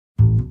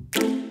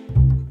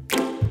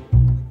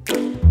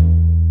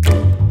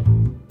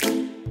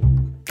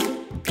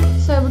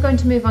going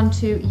to move on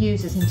to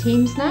users and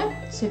teams now.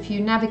 So if you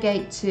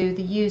navigate to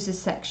the users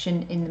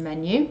section in the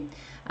menu,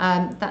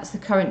 that's the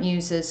current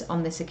users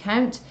on this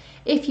account.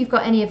 If you've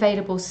got any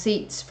available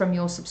seats from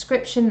your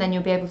subscription, then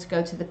you'll be able to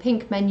go to the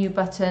pink menu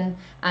button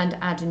and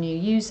add a new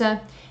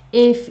user.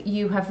 If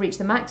you have reached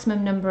the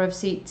maximum number of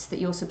seats that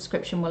your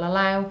subscription will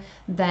allow,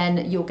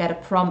 then you'll get a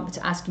prompt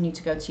asking you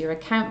to go to your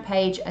account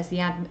page as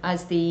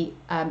the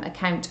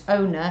account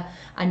owner,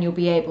 and you'll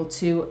be able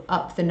to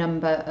up the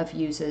number of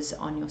users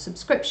on your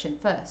subscription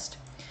first.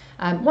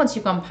 Once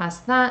you've gone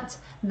past that,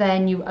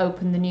 then you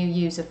open the new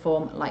user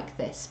form like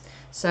this.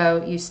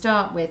 So you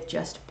start with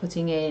just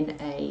putting in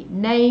a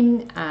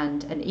name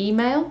and an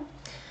email.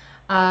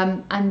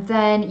 And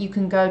then you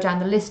can go down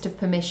the list of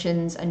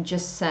permissions and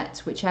just set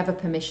whichever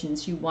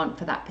permissions you want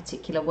for that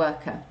particular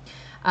worker.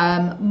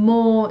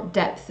 More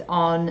depth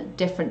on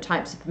different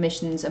types of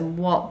permissions and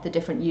what the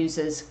different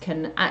users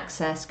can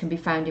access can be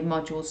found in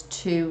modules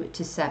 2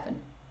 to 7.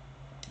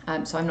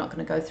 So I'm not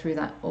going to go through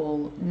that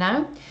all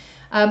now.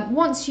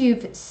 Once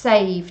you've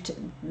saved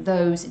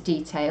those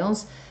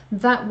details,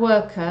 that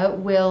worker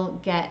will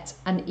get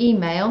an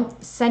email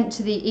sent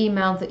to the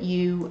email that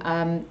you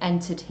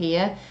entered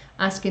here,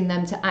 asking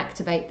them to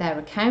activate their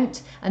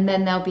account, and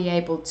then they'll be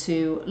able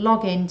to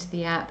log into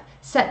the app,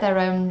 set their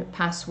own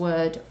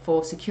password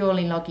for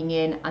securely logging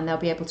in, and they'll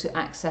be able to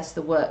access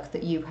the work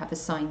that you have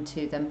assigned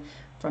to them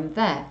from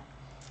there.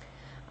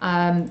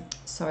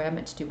 Sorry, I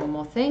meant to do one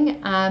more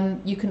thing.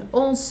 You can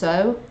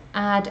also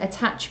add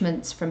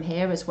attachments from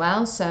here as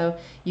well. So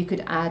you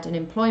could add an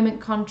employment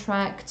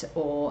contract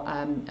or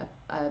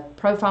a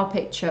profile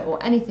picture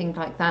or anything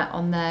like that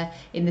on there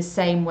in the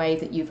same way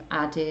that you've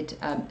added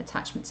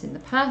attachments in the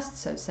past.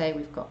 So say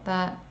we've got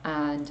that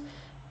and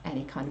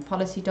any kind of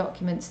policy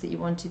documents that you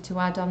wanted to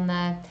add on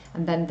there,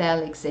 and then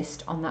they'll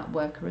exist on that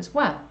worker as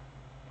well.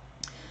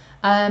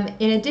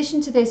 In addition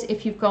to this,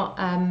 if you've got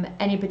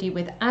anybody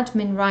with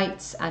admin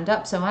rights and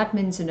up, so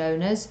admins and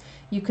owners,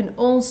 you can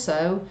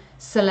also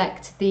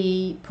select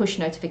the push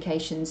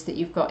notifications that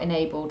you've got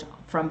enabled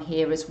from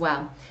here as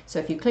well. So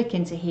if you click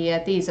into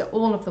here, these are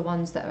all of the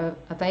ones that are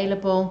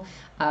available,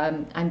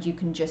 and you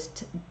can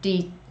just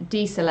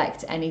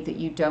deselect any that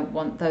you don't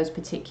want those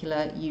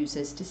particular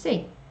users to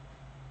see.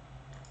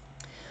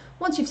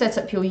 Once you've set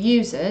up your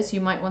users,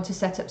 you might want to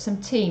set up some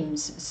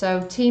teams.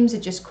 So teams are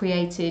just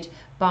created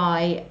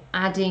by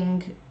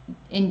adding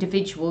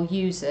individual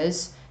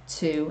users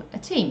to a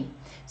team.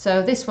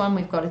 So this one,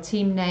 we've got a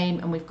team name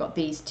and we've got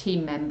these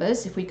team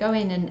members. If we go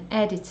in and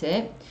edit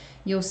it,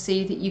 you'll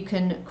see that you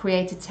can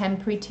create a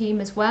temporary team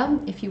as well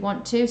if you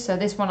want to. So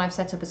this one I've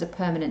set up as a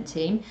permanent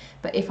team,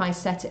 but if I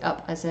set it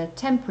up as a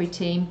temporary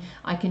team,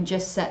 I can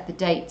just set the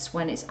dates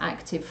when it's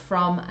active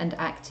from and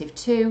active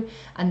to,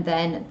 and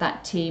then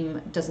that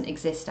team doesn't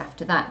exist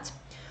after that.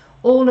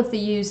 All of the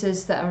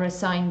users that are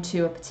assigned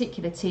to a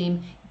particular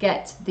team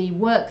get the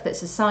work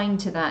that's assigned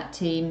to that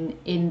team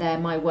in their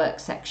My Work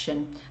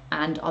section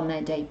and on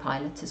their day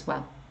pilot as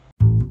well.